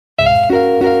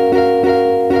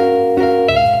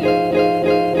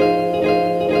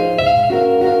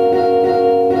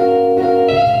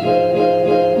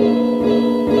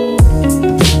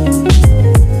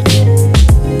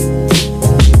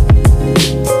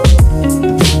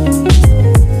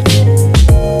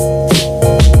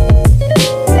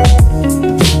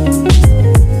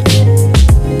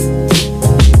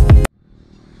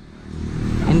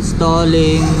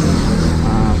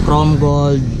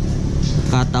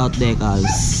out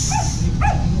decals.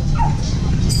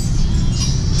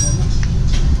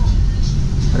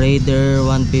 Raider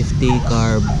 150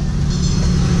 CARB.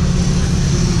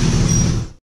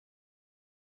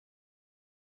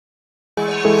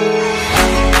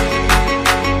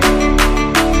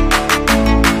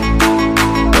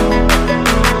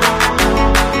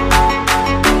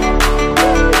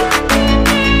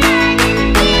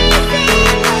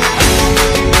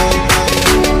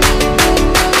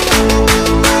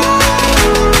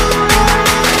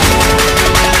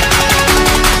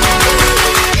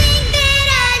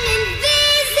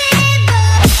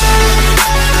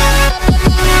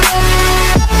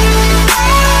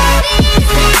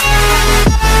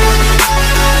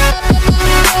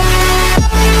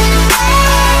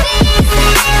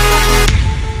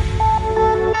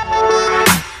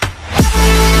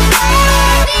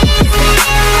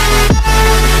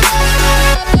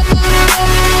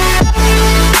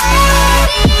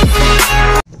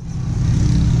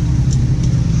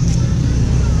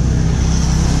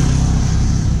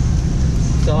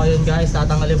 So ayun guys,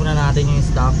 tatanggalin muna natin yung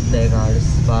stock decals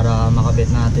para makabit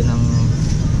natin ng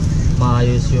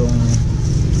maayos yung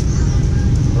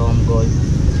chrome gold.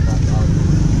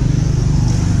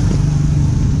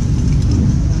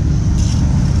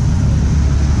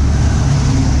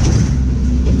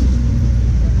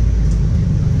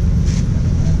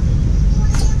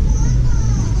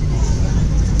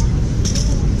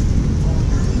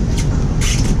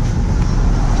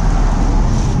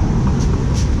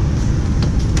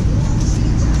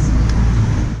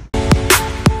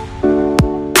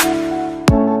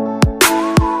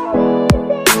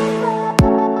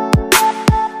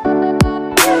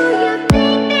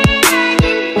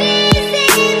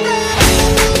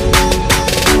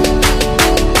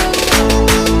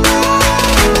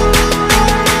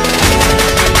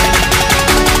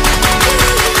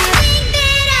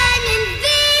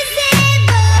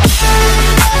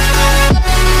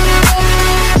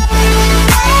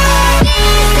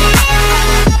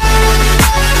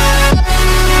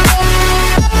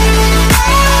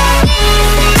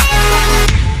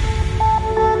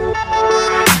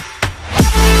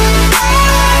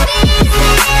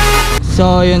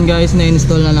 So yun guys,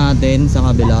 na-install na natin sa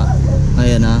kabila.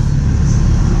 Ayan na.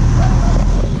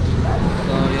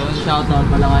 So yun, shoutout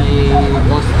pala kay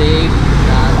Boss Dave.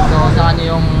 So sa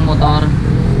kanya yung motor,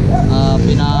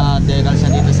 pina-decal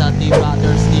siya dito sa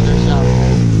TBrothers Sticker Shop.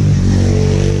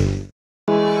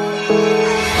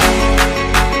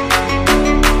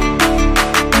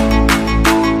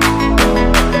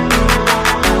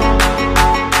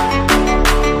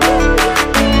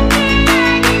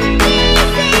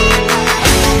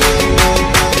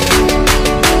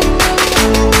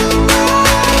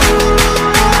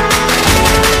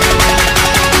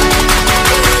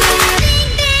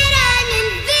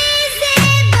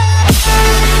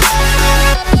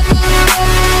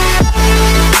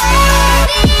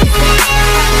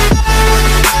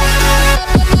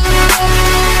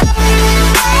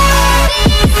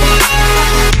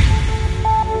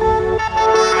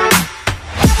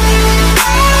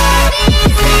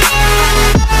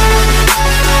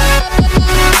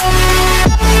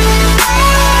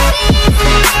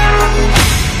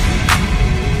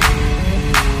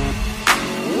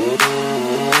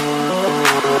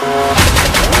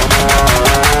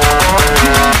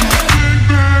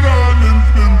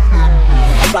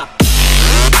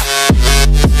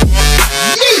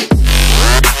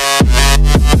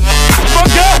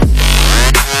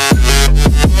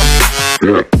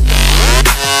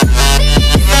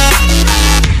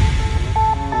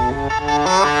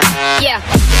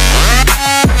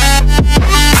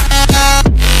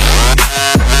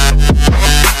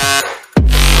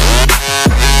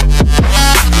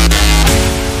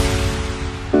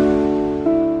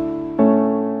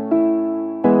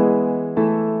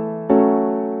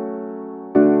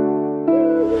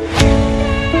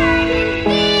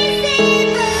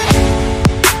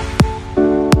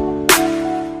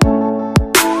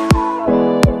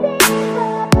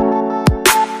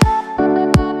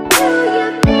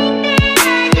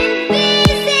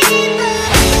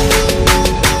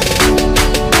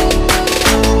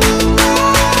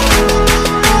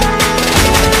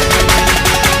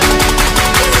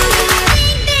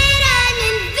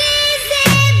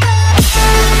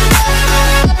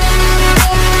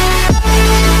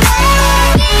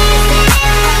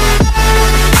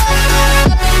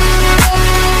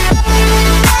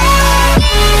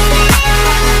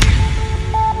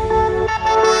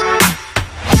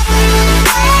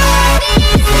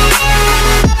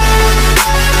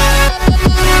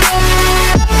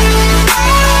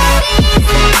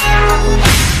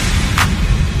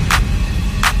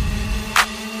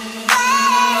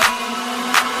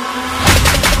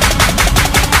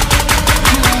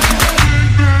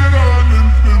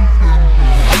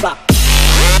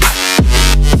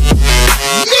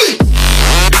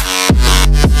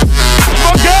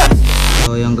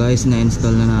 guys,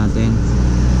 na-install na natin.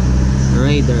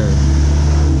 Raider.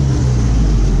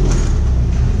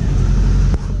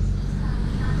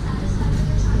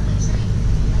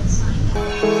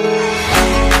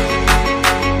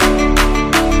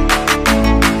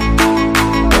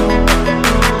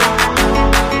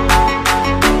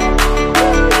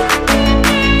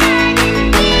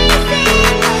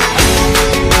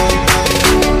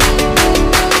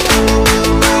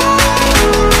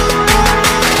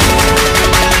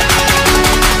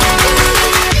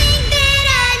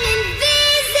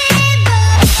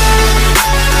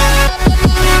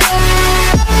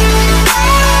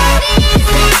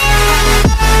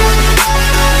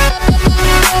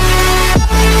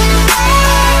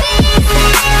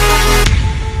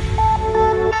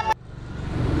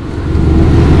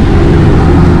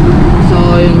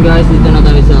 Guys, dito na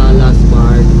tayo sa last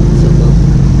part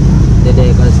sa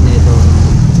decals na ito,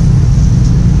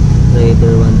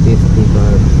 Raider 150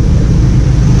 CARB.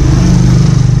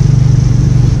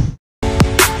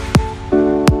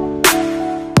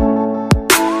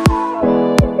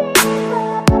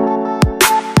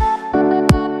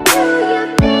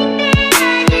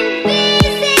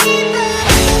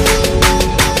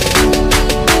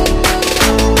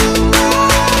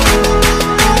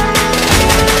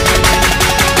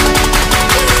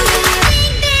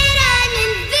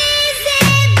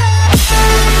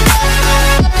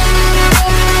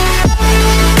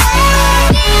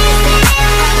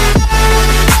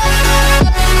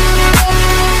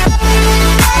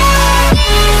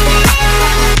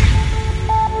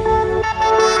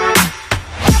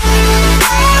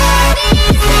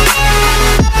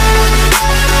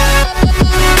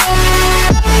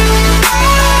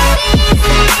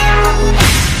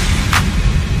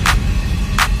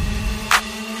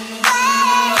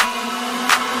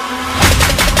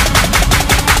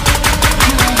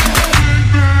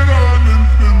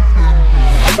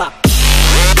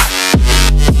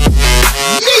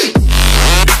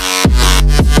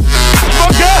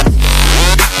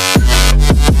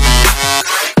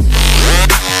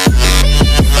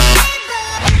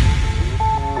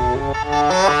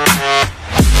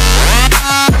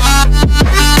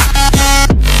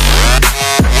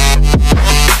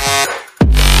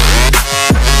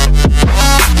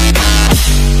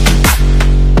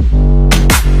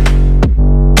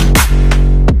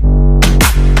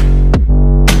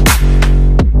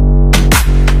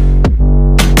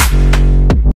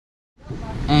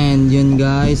 And yun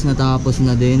guys, natapos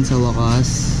na din sa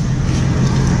wakas.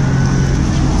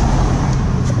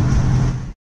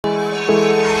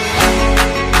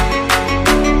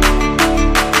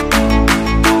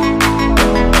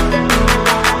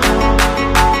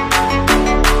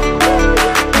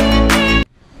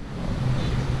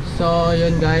 So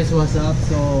yun guys, what's up?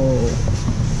 So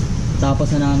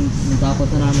natapos na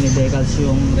namin ni Decals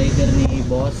yung Raider ni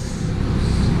Boss.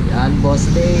 Yan, Boss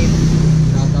Dave.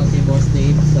 Shoutout si Boss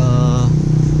Dave sa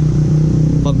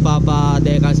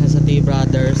pagpapa-decals na sa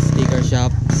TBrothers Sticker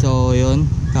Shop. So yun,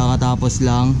 kakatapos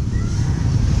lang.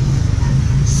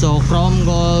 So chrome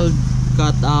gold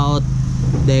cutout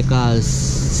decals,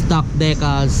 stock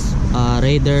decals,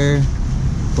 Raider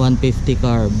 150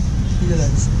 CARB.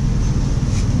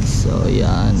 So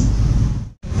yan.